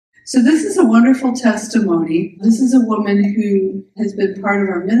So this is a wonderful testimony. This is a woman who has been part of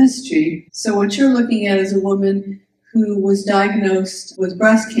our ministry. So what you're looking at is a woman who was diagnosed with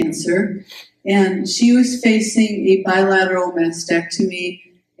breast cancer, and she was facing a bilateral mastectomy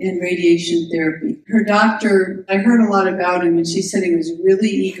and radiation therapy. Her doctor, I heard a lot about him, and she said he was really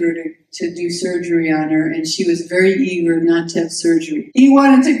eager to do surgery on her, and she was very eager not to have surgery. He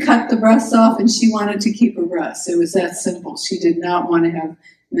wanted to cut the breasts off, and she wanted to keep her breasts. It was that simple. She did not want to have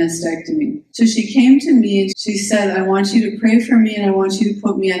mastectomy. So she came to me and she said, I want you to pray for me and I want you to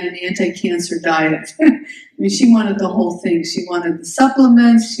put me on an anti-cancer diet. I mean, she wanted the whole thing. She wanted the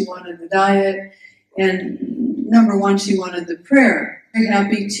supplements, she wanted the diet, and number one, she wanted the prayer. Very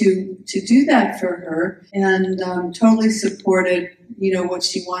happy to do that for her, and totally supported, what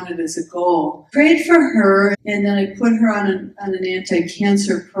she wanted as a goal. Prayed for her, and then I put her on an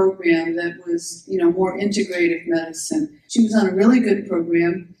anti-cancer program that was, more integrative medicine. She was on a really good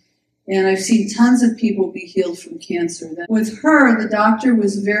program, and I've seen tons of people be healed from cancer. With her, the doctor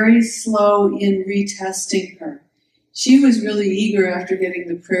was very slow in retesting her. She was really eager after getting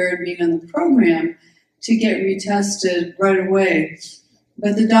the prayer and being on the program to get retested right away.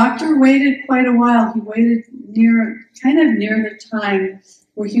 But the doctor waited quite a while. He waited near the time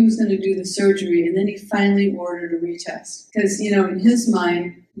where he was going to do the surgery, and then he finally ordered a retest. Because, in his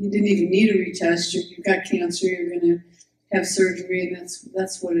mind, you didn't even need a retest. You've got cancer, you're going to have surgery, and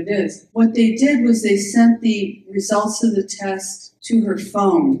that's what it is. What they did was they sent the results of the test to her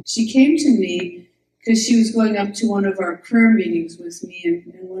phone. She came to me because she was going up to one of our prayer meetings with me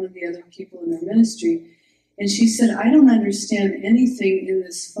and one of the other people in our ministry. And she said, I don't understand anything in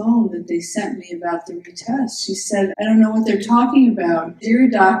this phone that they sent me about the retest. She said, I don't know what they're talking about. Dear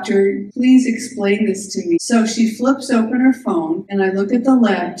doctor, please explain this to me. So she flips open her phone, and I look at the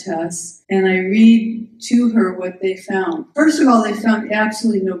lab tests, and I read to her what they found. First of all, they found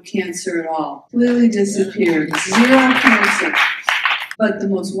absolutely no cancer at all. Clearly disappeared. Zero cancer. But the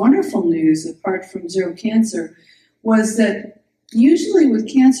most wonderful news, apart from zero cancer, was that usually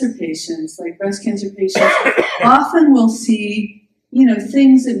with cancer patients, like breast cancer patients, often we'll see,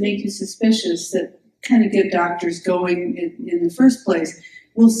 things that make you suspicious that kind of get doctors going in the first place.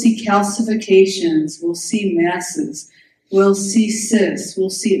 We'll see calcifications, we'll see masses, we'll see cysts, we'll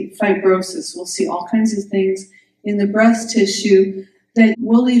see fibrosis, we'll see all kinds of things in the breast tissue that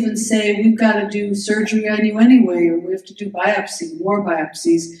we'll even say, we've got to do surgery on you anyway, or we have to do more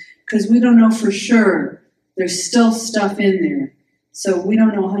biopsies, because we don't know for sure. There's still stuff in there. So we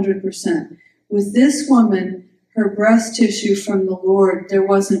don't know 100%. With this woman, her breast tissue from the Lord, there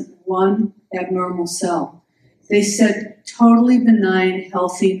wasn't one abnormal cell. They said totally benign,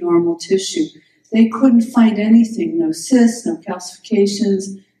 healthy, normal tissue. They couldn't find anything, no cysts, no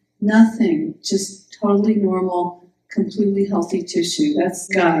calcifications, nothing, just totally normal, completely healthy tissue. That's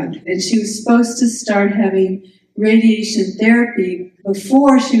God. And she was supposed to start having radiation therapy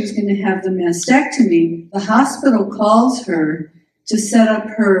before she was going to have the mastectomy. The hospital calls her to set up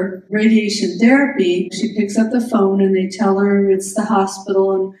her radiation therapy. She picks up the phone and they tell her it's the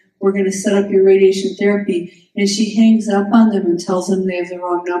hospital and we're going to set up your radiation therapy. And she hangs up on them and tells them they have the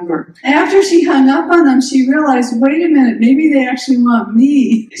wrong number. After she hung up on them, she realized, wait a minute, maybe they actually want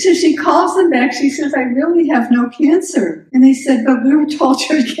me. So she calls them back. She says, I really have no cancer. And they said, but we were told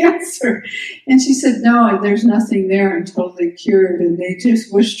you had cancer. And she said, no, there's nothing there. I'm totally cured. And they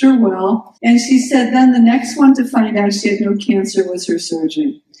just wished her well. And she said then the next one to find out she had no cancer was her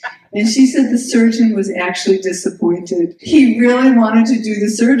surgeon. And she said the surgeon was actually disappointed. He really wanted to do the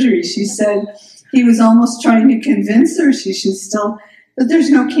surgery. She said he was almost trying to convince her she should still, but there's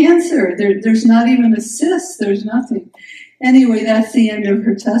no cancer. There's not even a cyst. There's nothing. Anyway, that's the end of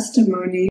her testimony.